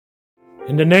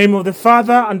In the name of the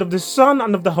Father, and of the Son,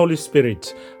 and of the Holy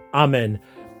Spirit. Amen.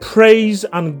 Praise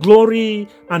and glory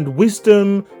and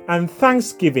wisdom and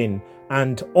thanksgiving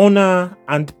and honor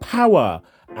and power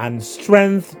and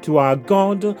strength to our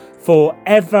God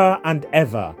forever and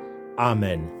ever.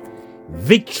 Amen.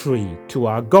 Victory to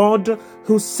our God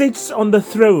who sits on the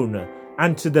throne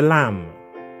and to the Lamb.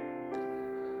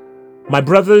 My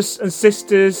brothers and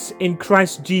sisters in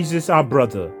Christ Jesus, our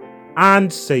brother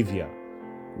and Saviour,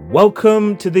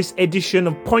 welcome to this edition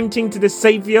of Pointing to the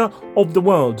Saviour of the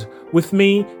World with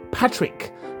me,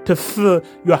 Patrick Tefu,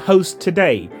 your host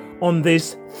today on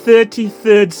this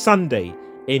 33rd Sunday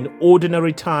in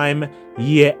Ordinary Time,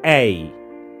 Year A.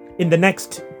 In the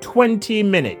next 20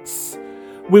 minutes,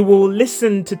 we will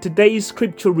listen to today's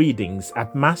scripture readings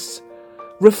at Mass,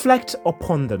 reflect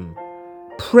upon them,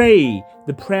 pray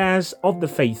the prayers of the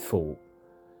faithful,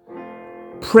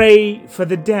 pray for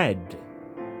the dead,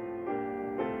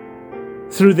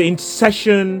 through the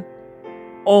intercession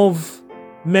of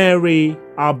Mary,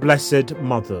 our Blessed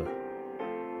Mother.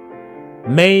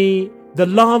 May the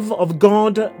love of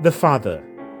God the Father,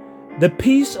 the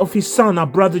peace of His Son, our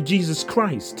brother Jesus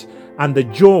Christ, and the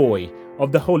joy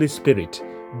of the Holy Spirit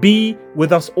be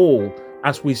with us all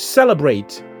as we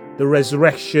celebrate the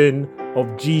resurrection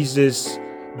of Jesus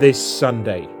this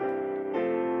Sunday.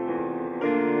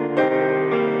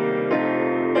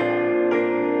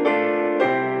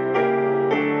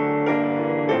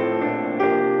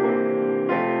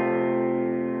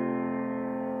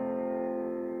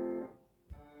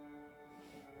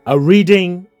 A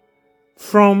reading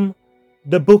from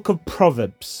the book of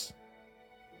Proverbs.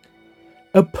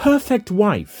 A perfect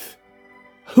wife,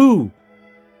 who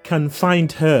can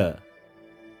find her?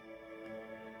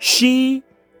 She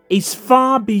is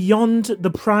far beyond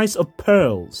the price of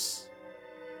pearls.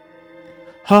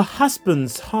 Her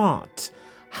husband's heart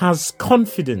has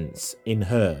confidence in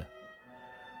her.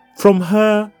 From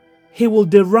her he will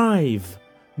derive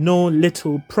no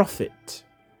little profit.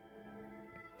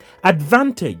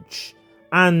 Advantage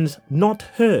and not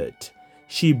hurt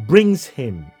she brings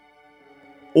him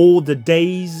all the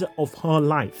days of her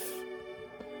life.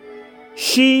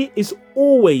 She is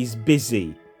always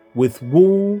busy with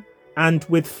wool and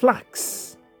with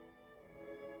flax.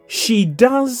 She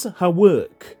does her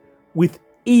work with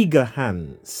eager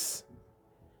hands.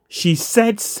 She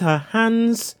sets her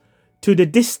hands to the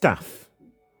distaff.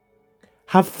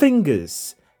 Her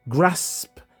fingers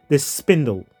grasp the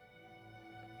spindle.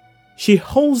 She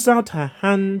holds out her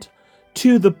hand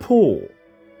to the poor.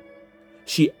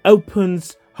 She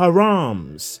opens her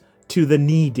arms to the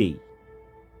needy.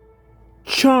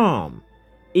 Charm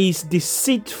is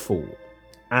deceitful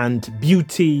and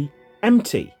beauty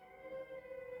empty.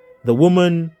 The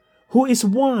woman who is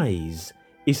wise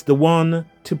is the one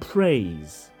to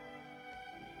praise.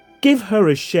 Give her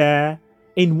a share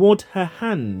in what her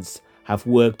hands have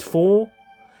worked for,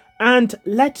 and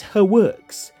let her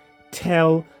works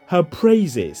tell her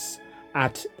praises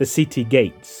at the city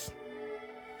gates.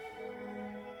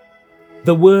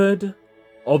 The word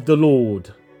of the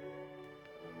Lord.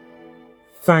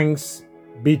 Thanks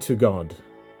be to God.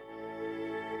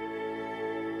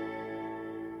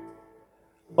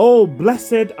 Oh,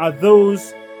 blessed are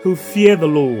those who fear the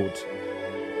Lord.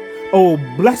 Oh,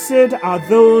 blessed are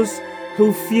those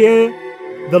who fear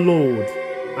the Lord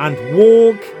and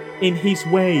walk in His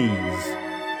ways.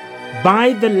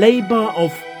 By the labor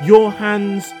of your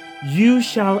hands you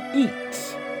shall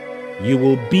eat. You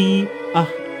will be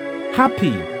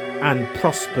happy and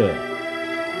prosper.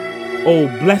 Oh,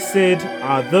 blessed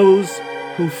are those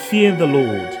who fear the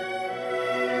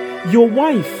Lord. Your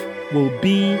wife will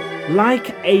be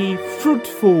like a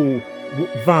fruitful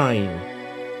vine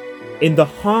in the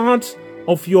heart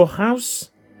of your house,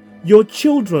 your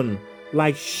children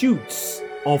like shoots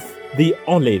of the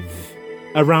olive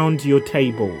around your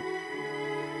table.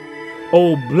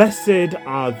 Oh, blessed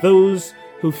are those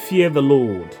who fear the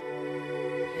Lord.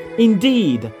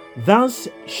 Indeed, thus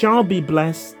shall be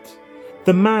blessed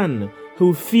the man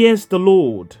who fears the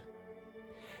Lord.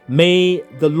 May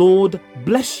the Lord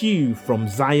bless you from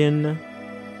Zion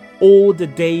all the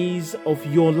days of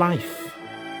your life.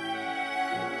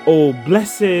 Oh,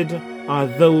 blessed are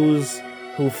those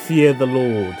who fear the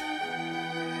Lord.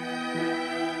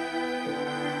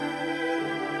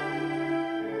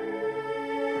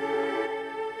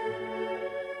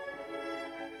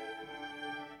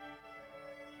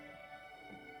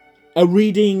 A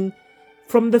reading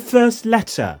from the first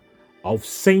letter of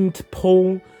St.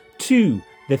 Paul to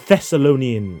the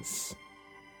Thessalonians.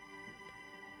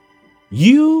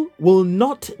 You will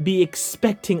not be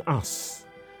expecting us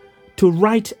to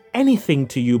write anything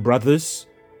to you, brothers,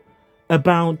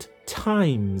 about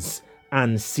times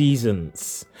and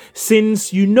seasons,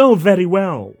 since you know very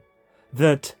well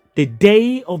that the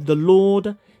day of the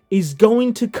Lord is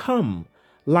going to come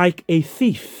like a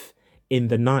thief in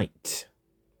the night.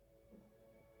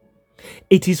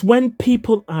 It is when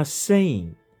people are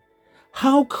saying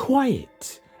how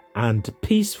quiet and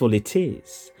peaceful it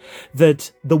is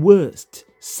that the worst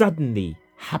suddenly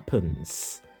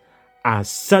happens, as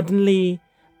suddenly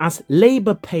as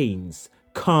labor pains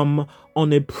come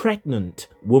on a pregnant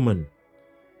woman.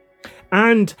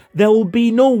 And there will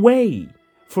be no way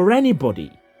for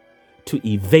anybody to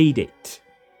evade it.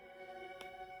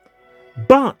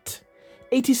 But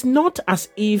it is not as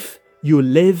if you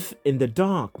live in the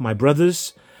dark, my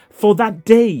brothers, for that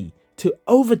day to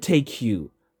overtake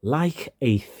you like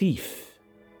a thief.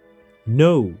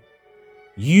 No,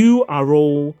 you are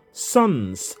all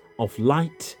sons of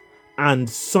light and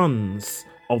sons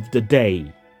of the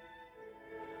day.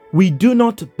 We do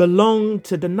not belong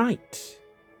to the night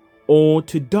or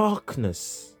to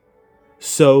darkness,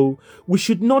 so we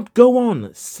should not go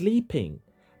on sleeping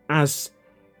as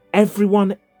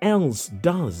everyone else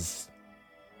does,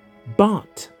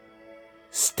 but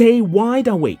stay wide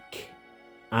awake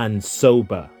and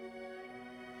sober.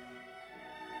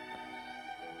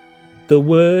 The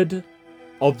word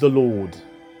of the Lord.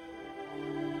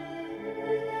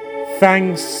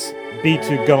 Thanks be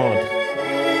to God.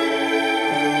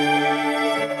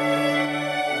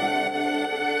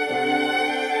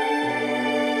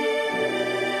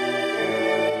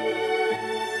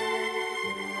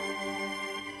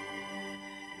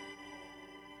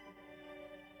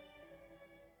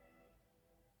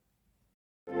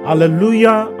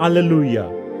 Alleluia,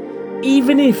 alleluia.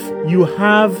 Even if you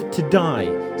have to die,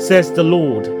 says the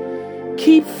Lord,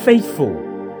 keep faithful,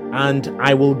 and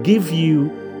I will give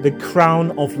you the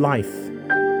crown of life.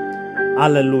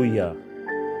 Alleluia.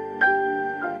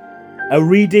 A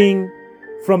reading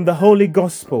from the Holy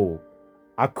Gospel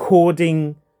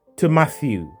according to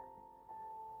Matthew.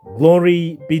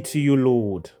 Glory be to you,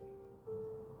 Lord.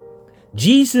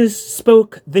 Jesus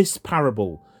spoke this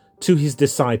parable to his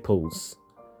disciples.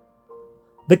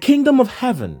 The kingdom of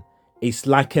heaven is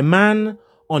like a man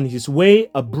on his way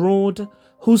abroad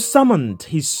who summoned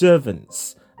his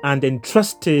servants and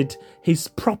entrusted his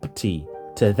property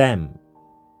to them.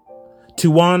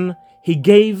 To one he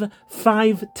gave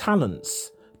 5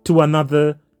 talents, to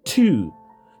another 2,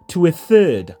 to a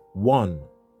third 1,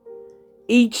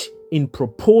 each in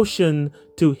proportion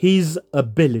to his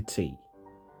ability.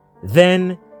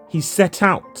 Then he set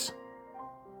out.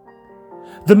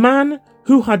 The man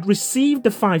who had received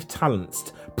the 5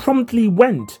 talents promptly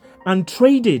went and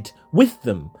traded with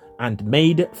them and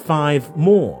made 5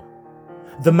 more.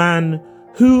 The man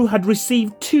who had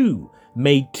received 2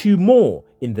 made 2 more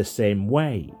in the same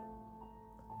way.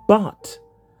 But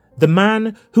the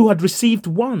man who had received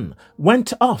 1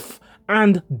 went off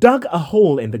and dug a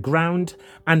hole in the ground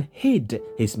and hid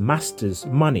his master's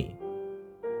money.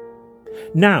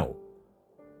 Now,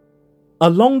 a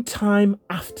long time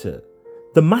after,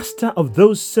 the master of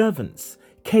those servants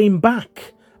came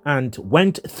back and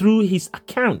went through his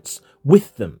accounts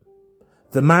with them.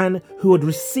 The man who had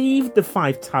received the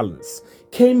 5 talents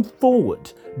came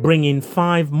forward, bringing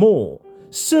 5 more.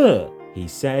 Sir, he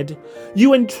said,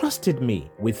 you entrusted me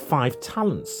with 5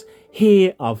 talents.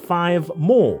 Here are 5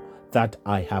 more that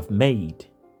I have made.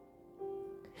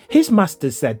 His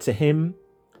master said to him,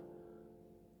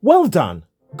 well done,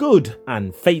 good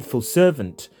and faithful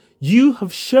servant. You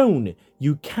have shown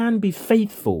you can be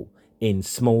faithful in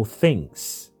small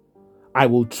things. I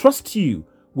will trust you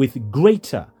with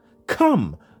greater.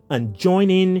 Come and join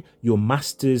in your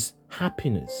master's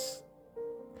happiness.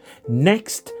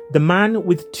 Next, the man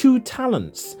with 2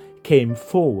 talents came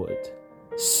forward.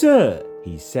 Sir,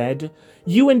 he said,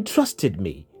 you entrusted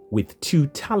me with 2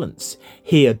 talents.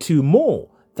 Here are 2 more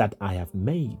that I have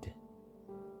made.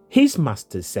 His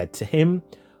master said to him,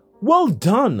 well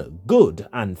done, good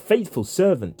and faithful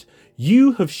servant.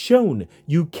 You have shown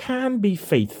you can be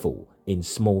faithful in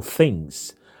small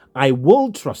things. I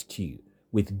will trust you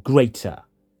with greater.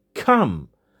 Come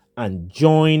and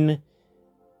join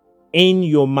in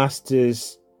your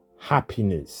master's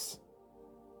happiness.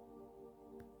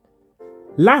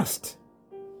 Last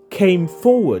came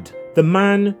forward the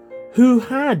man who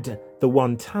had the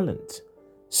 1 talent.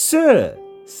 Sir,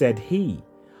 said he,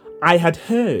 I had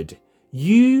heard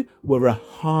you were a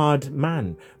hard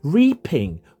man,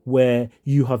 reaping where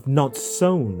you have not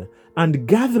sown, and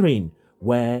gathering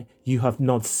where you have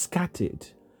not scattered.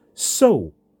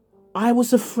 So I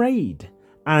was afraid,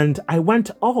 and I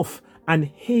went off and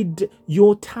hid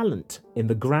your talent in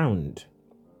the ground.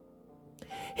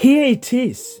 Here it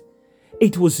is.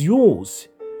 It was yours.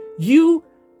 You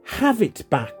have it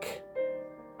back."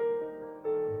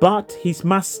 But his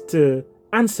master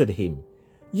answered him,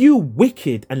 "You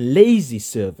wicked and lazy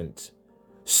servant.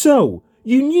 So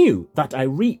you knew that I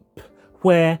reap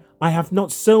where I have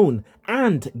not sown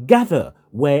and gather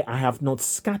where I have not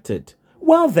scattered.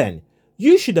 Well then,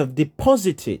 you should have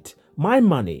deposited my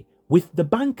money with the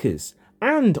bankers,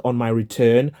 and on my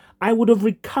return I would have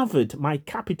recovered my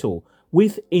capital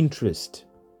with interest.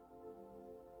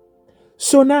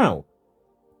 So now,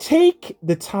 take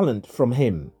the talent from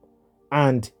him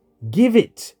and give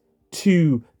it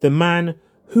to the man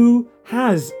who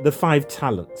has the 5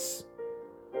 talents.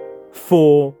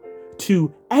 For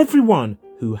to everyone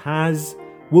who has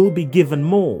will be given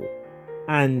more,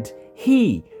 and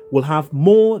he will have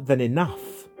more than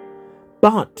enough.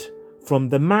 But from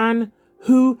the man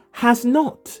who has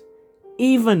not,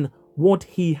 even what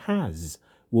he has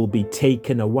will be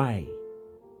taken away.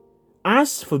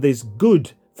 As for this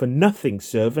good-for-nothing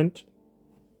servant,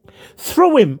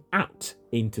 throw him out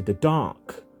into the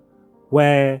dark,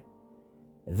 where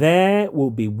there will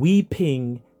be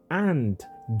weeping and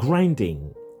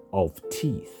grinding of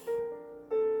teeth."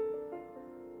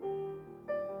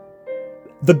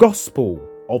 The Gospel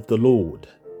of the Lord.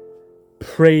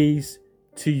 Praise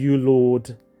to you,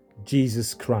 Lord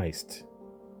Jesus Christ.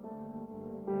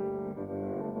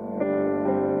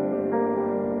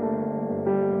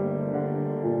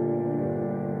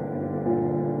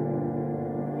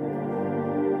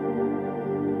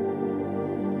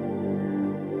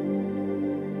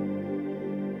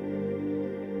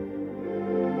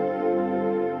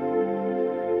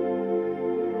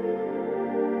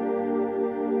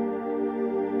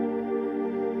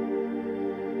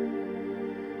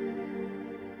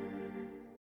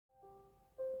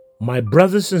 My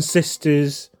brothers and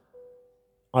sisters,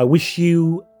 I wish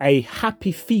you a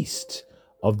happy feast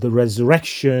of the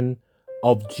resurrection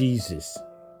of Jesus.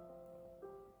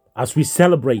 As we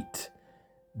celebrate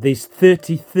this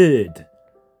 33rd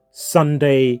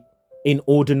Sunday in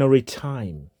ordinary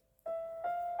time,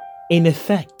 in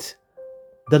effect,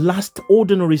 the last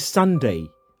ordinary Sunday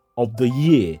of the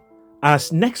year,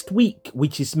 as next week,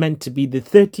 which is meant to be the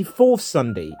 34th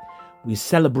Sunday, we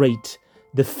celebrate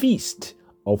the feast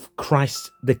of Christ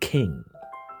the King.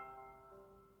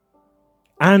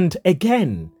 And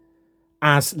again,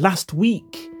 as last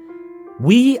week,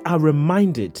 we are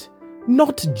reminded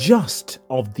not just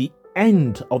of the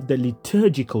end of the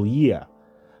liturgical year,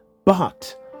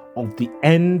 but of the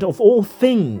end of all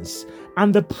things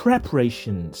and the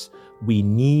preparations we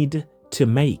need to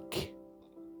make.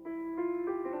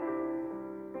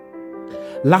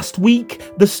 Last week,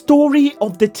 the story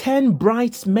of the 10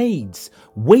 bridesmaids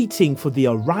waiting for the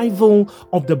arrival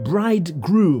of the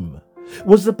bridegroom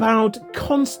was about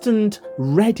constant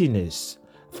readiness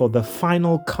for the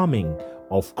final coming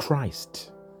of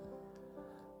Christ.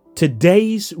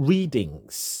 Today's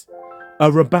readings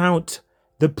are about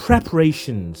the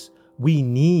preparations we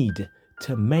need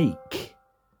to make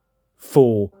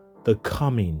for the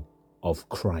coming of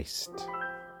Christ.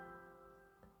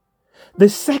 The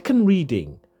second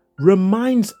reading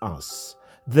reminds us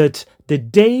that the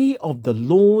day of the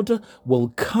Lord will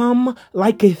come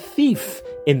like a thief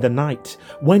in the night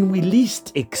when we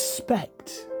least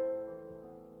expect,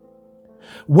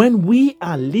 when we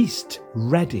are least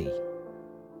ready.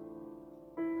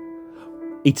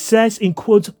 It says in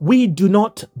quotes, "We do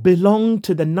not belong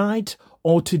to the night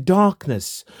or to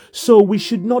darkness, so we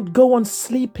should not go on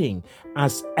sleeping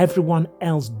as everyone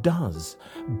else does,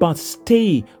 but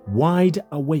stay wide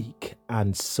awake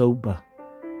and sober."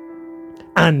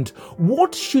 And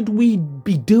what should we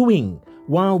be doing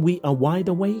while we are wide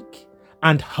awake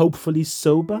and hopefully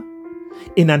sober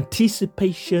in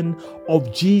anticipation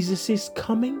of Jesus'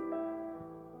 coming?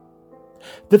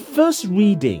 The first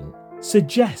reading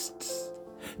suggests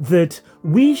that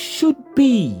we should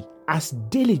be as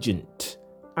diligent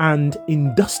and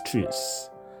industrious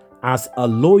as a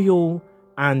loyal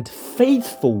and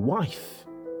faithful wife.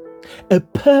 A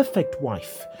perfect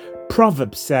wife,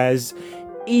 Proverbs says,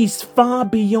 is far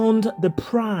beyond the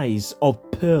price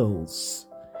of pearls.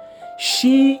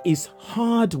 She is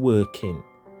hardworking,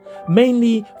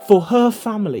 mainly for her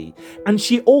family, and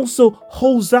she also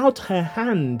holds out her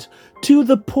hand to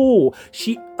the poor.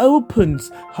 She opens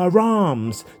her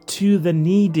arms to the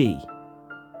needy.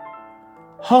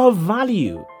 Her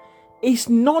value is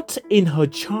not in her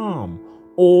charm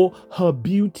or her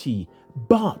beauty,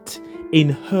 but in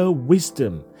her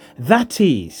wisdom. That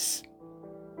is,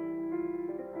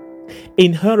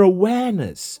 in her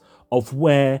awareness of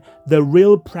where the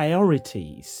real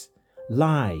priorities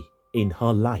lie in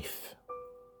her life.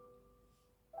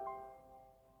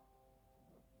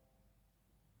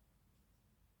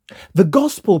 The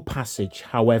gospel passage,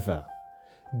 however,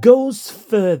 goes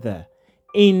further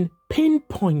in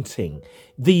pinpointing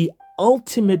the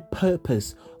ultimate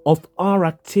purpose of our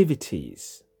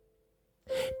activities.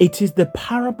 It is the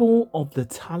parable of the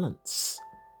talents.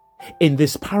 In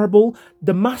this parable,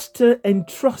 the master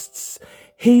entrusts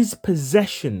his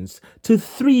possessions to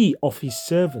 3 of his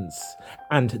servants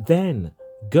and then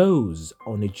goes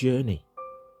on a journey.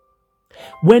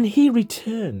 When he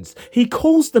returns, he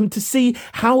calls them to see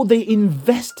how they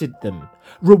invested them,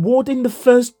 rewarding the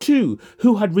first 2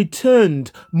 who had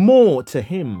returned more to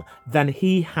him than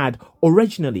he had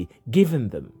originally given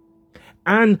them,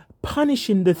 and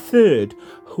punishing the 3rd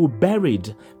who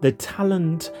buried the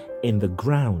talent in the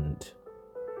ground.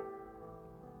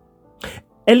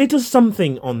 A little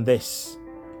something on this.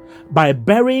 By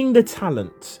burying the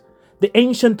talent, the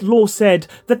ancient law said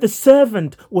that the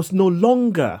servant was no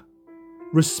longer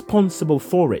responsible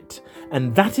for it,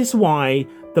 and that is why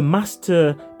the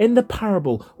master in the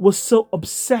parable was so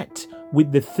upset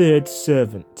with the 3rd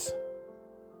servant.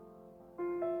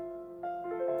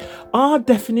 Our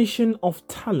definition of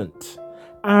talent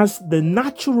as the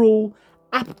natural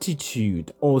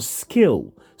aptitude or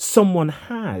skill someone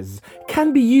has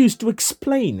can be used to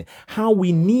explain how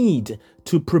we need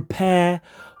to prepare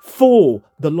for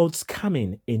the Lord's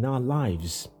coming in our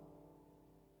lives.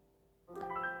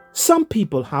 Some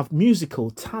people have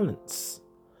musical talents.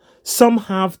 Some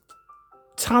have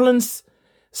talents.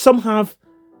 Some are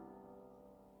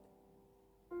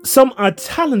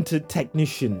talented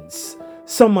technicians.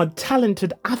 Some are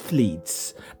talented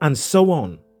athletes, and so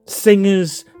on.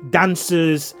 Singers,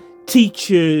 dancers,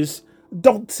 teachers,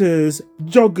 doctors,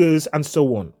 joggers, and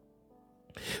so on.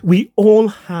 We all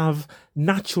have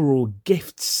natural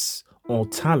gifts or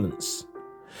talents.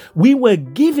 We were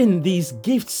given these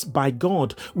gifts by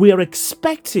God. We are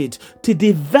expected to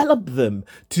develop them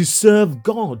to serve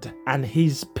God and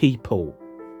His people.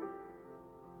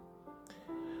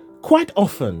 Quite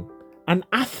often, an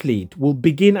athlete will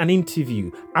begin an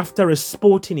interview after a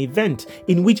sporting event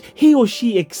in which he or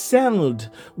she excelled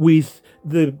with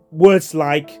the words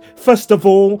like, "First of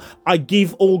all, I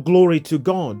give all glory to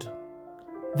God."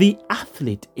 The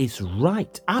athlete is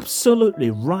right, absolutely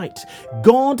right.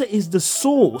 God is the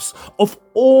source of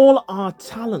all our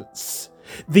talents.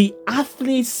 The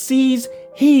athlete sees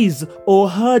his or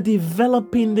her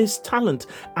developing this talent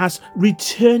as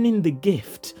returning the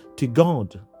gift to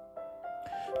God.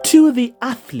 To the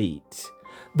athlete,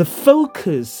 the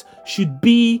focus should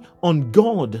be on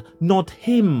God, not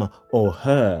him or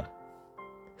her.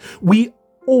 We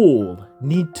all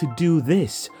need to do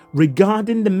this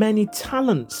regarding the many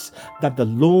talents that the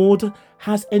Lord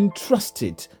has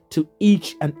entrusted to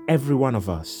each and every one of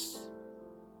us.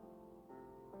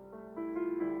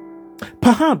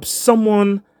 Perhaps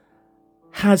someone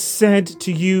has said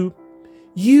to you,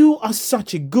 "You are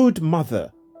such a good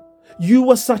mother.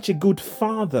 You are such a good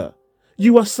father.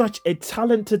 You are such a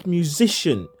talented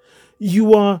musician.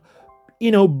 You are,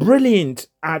 brilliant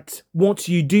at what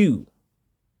you do."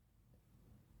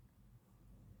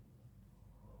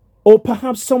 Or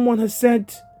perhaps someone has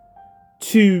said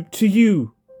to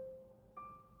you,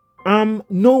 "I'm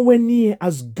nowhere near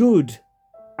as good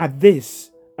at this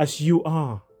as you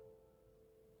are."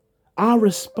 Our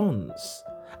response,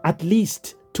 at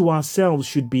least to ourselves,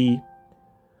 should be,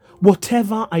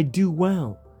 whatever I do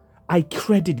well, I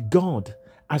credit God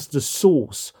as the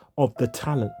source of the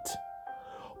talent.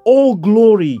 All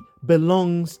glory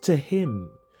belongs to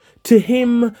Him. To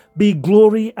Him be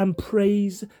glory and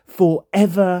praise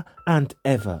forever and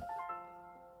ever.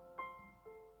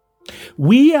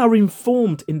 We are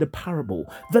informed in the parable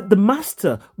that the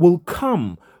master will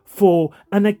come for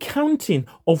an accounting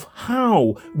of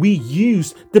how we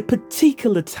use the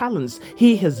particular talents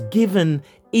he has given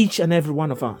each and every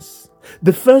one of us.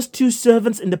 The first 2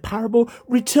 servants in the parable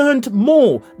returned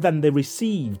more than they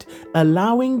received,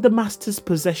 allowing the master's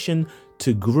possession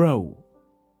to grow.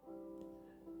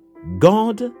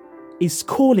 God is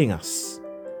calling us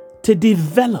to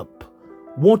develop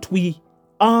what we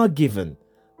are given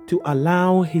to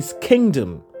allow His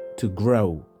kingdom to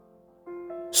grow.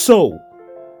 So,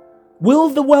 will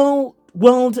the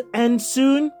world end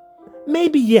soon?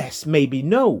 Maybe yes, maybe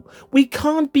no. We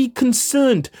can't be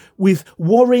concerned with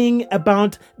worrying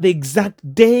about the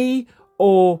exact day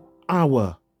or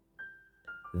hour.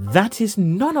 That is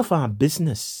none of our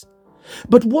business.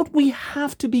 But what we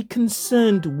have to be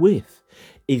concerned with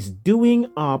is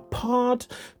doing our part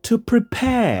to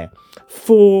prepare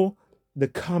for the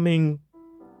coming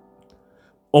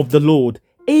of the Lord,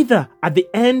 either at the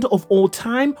end of all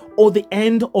time or the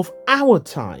end of our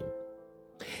time.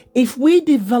 If we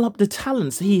develop the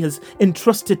talents He has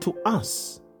entrusted to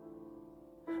us,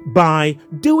 by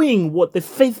doing what the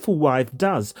faithful wife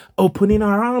does, opening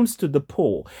her arms to the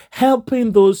poor,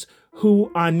 helping those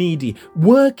who are needy,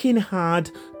 working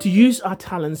hard to use our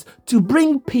talents to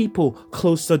bring people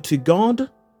closer to God.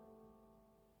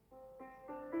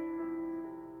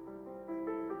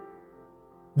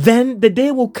 Then the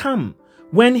day will come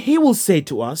when He will say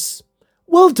to us,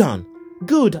 "Well done,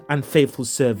 good and faithful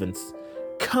servants.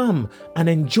 Come and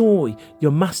enjoy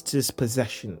your master's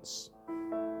possessions."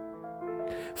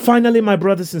 Finally, my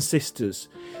brothers and sisters,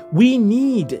 we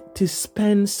need to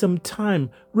spend some time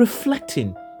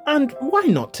reflecting, and why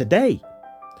not today,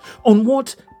 on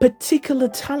what particular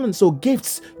talents or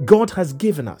gifts God has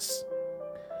given us.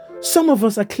 Some of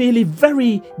us are clearly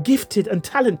very gifted and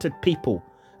talented people,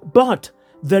 but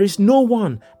there is no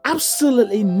one,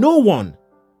 absolutely no one,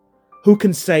 who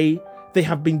can say they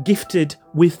have been gifted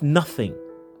with nothing.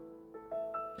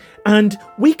 And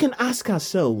we can ask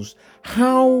ourselves,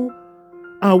 how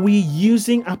are we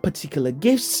using our particular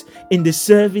gifts in the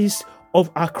service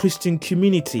of our Christian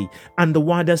community and the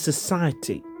wider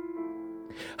society?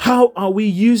 How are we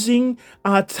using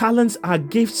our talents, our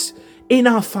gifts in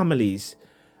our families,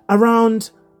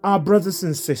 around our brothers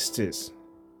and sisters?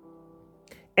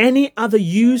 Any other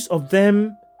use of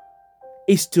them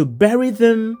is to bury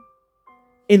them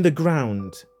in the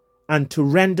ground and to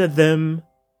render them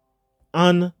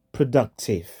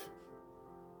unproductive.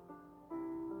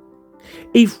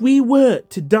 If we were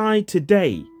to die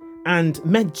today and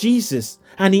met Jesus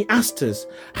and He asked us,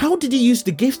 "How did you use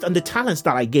the gift and the talents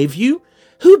that I gave you?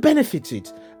 Who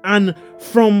benefited and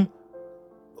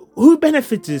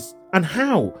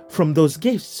how from those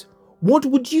gifts?" What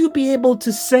would you be able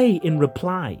to say in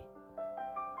reply?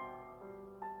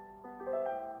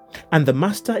 And the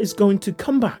Master is going to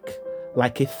come back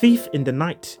like a thief in the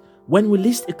night when we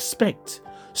least expect.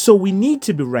 So we need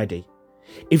to be ready.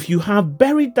 If you have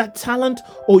buried that talent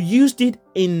or used it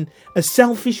in a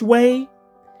selfish way,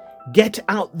 get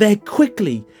out there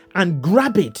quickly and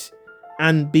grab it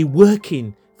and be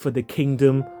working for the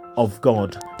kingdom of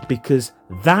God, because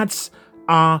that's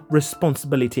our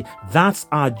responsibility. That's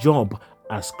our job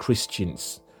as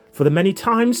Christians. For the many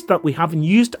times that we haven't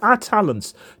used our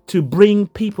talents to bring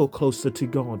people closer to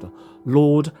God,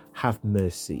 Lord, have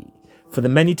mercy. For the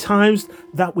many times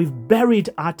that we've buried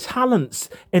our talents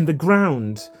in the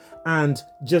ground and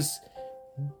just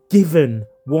given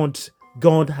what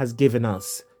God has given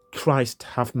us, Christ,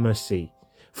 have mercy.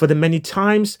 For the many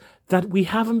times that we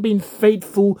haven't been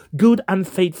faithful, good and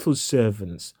faithful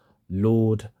servants,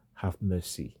 Lord, have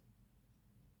mercy.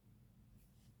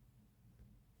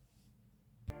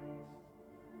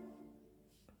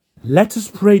 Let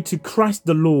us pray to Christ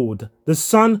the Lord, the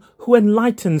Son who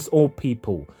enlightens all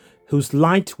people, whose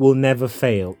light will never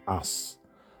fail us.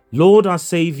 Lord, our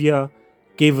Saviour,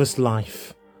 give us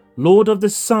life. Lord of the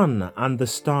sun and the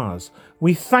stars,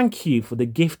 we thank you for the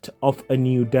gift of a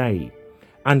new day,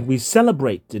 and we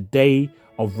celebrate the day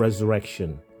of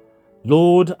resurrection.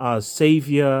 Lord, our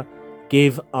Saviour,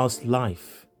 give us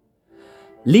life.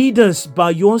 Lead us by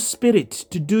your Spirit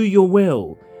to do your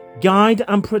will. Guide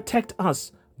and protect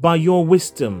us by your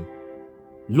wisdom.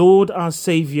 Lord, our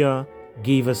Saviour,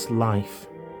 give us life.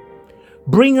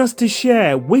 Bring us to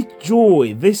share with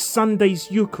joy this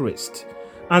Sunday's Eucharist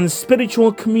and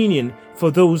spiritual communion for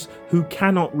those who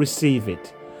cannot receive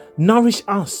it. Nourish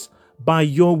us by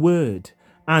your word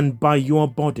and by your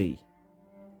body.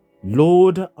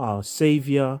 Lord, our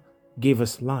Saviour, give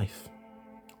us life.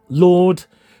 Lord,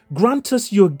 grant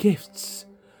us your gifts,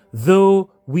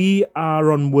 though we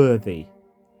are unworthy.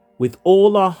 With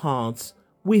all our hearts,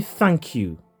 we thank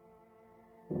you.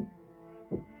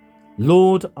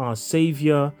 Lord, our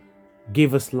Saviour,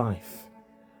 give us life.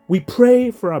 We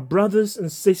pray for our brothers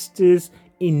and sisters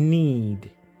in need,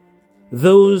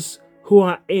 those who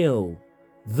are ill,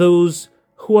 those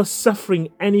who are suffering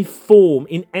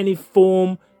in any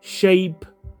form, shape.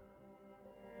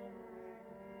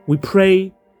 We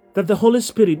pray that the Holy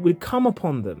Spirit will come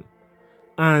upon them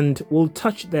and will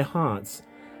touch their hearts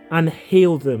and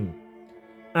heal them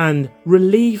and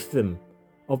relieve them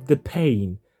of the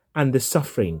pain and the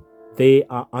suffering they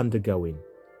are undergoing.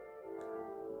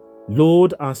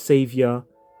 Lord, our Saviour,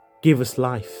 give us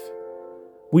life.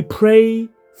 We pray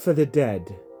for the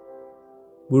dead.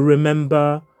 We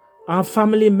remember our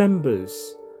family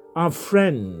members, our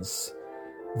friends,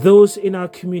 those in our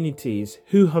communities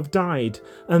who have died,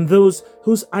 and those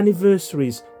whose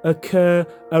anniversaries occur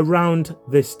around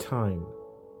this time.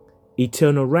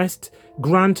 Eternal rest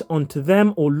grant unto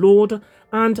them, O Lord,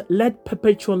 and let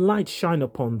perpetual light shine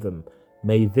upon them.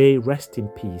 May they rest in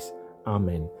peace.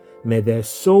 Amen. May their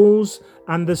souls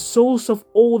and the souls of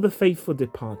all the faithful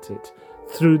departed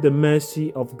through the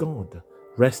mercy of God.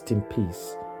 Rest in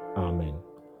peace. Amen.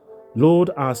 Lord,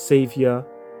 our Saviour,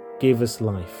 give us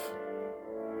life.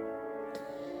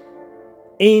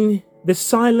 In the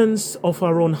silence of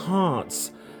our own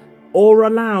hearts, or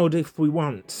aloud if we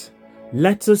want,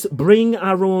 let us bring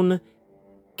our own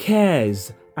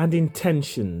cares and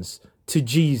intentions to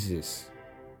Jesus.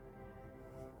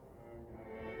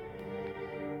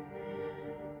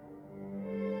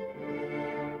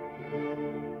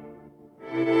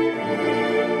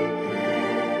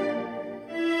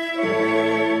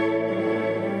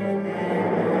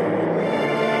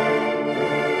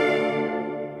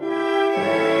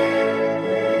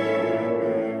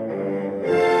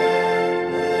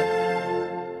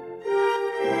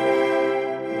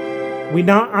 We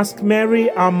now ask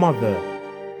Mary, our mother,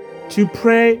 to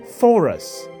pray for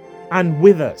us and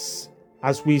with us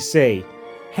as we say,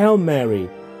 Hail Mary,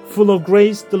 full of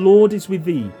grace, the Lord is with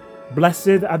thee.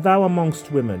 Blessed art thou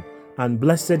amongst women, and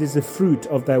blessed is the fruit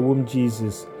of thy womb,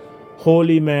 Jesus.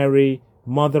 Holy Mary,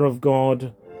 Mother of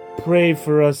God, pray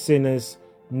for us sinners,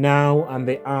 now and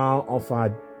the hour of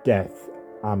our death.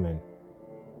 Amen.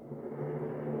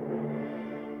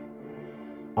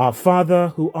 Our Father,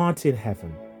 who art in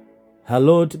heaven,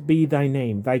 hallowed be thy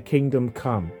name, thy kingdom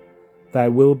come. Thy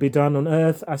will be done on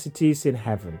earth as it is in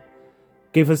heaven.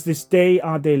 Give us this day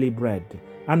our daily bread,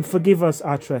 and forgive us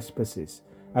our trespasses,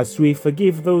 as we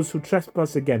forgive those who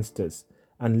trespass against us.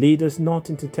 And lead us not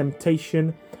into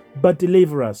temptation, but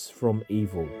deliver us from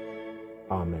evil.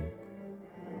 Amen.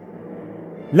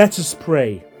 Let us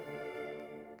pray.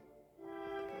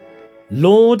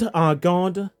 Lord our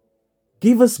God,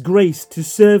 give us grace to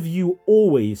serve you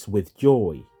always with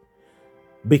joy,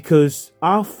 because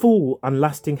our full and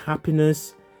lasting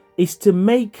happiness is to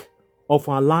make of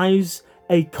our lives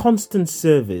a constant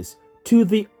service to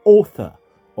the author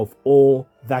of all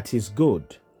that is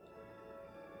good.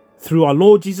 Through our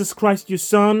Lord Jesus Christ, your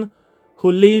Son,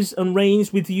 who lives and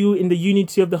reigns with you in the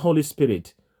unity of the Holy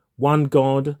Spirit, one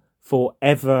God, for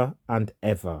ever and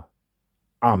ever.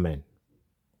 Amen.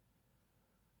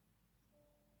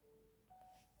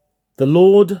 The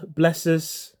Lord bless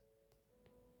us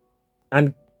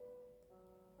and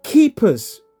keep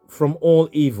us from all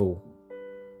evil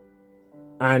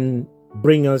and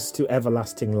bring us to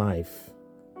everlasting life.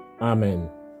 Amen.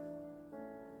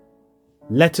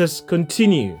 Let us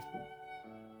continue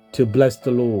to bless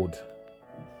the Lord.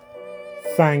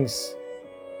 Thanks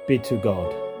be to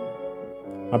God.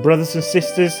 My brothers and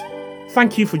sisters,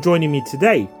 thank you for joining me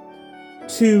today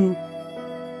to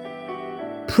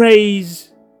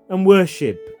praise and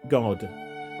worship God,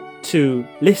 to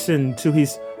listen to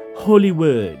his holy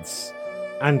words,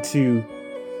 and to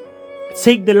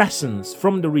take the lessons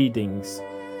from the readings,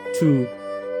 to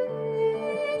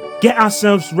get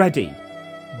ourselves ready,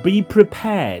 be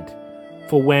prepared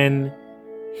for when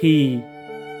he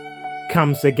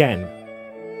comes again.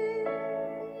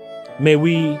 May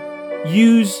we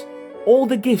use all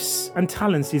the gifts and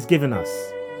talents he's given us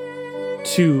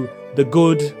to the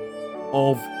good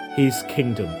of his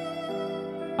kingdom.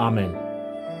 Amen.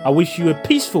 I wish you a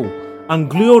peaceful and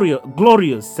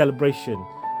glorious celebration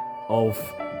of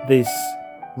this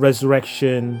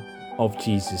resurrection of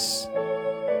Jesus.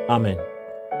 Amen.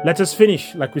 Let us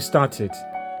finish like we started,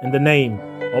 in the name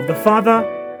of the Father,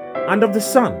 and of the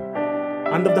Son,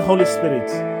 and of the Holy Spirit.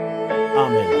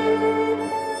 Amen.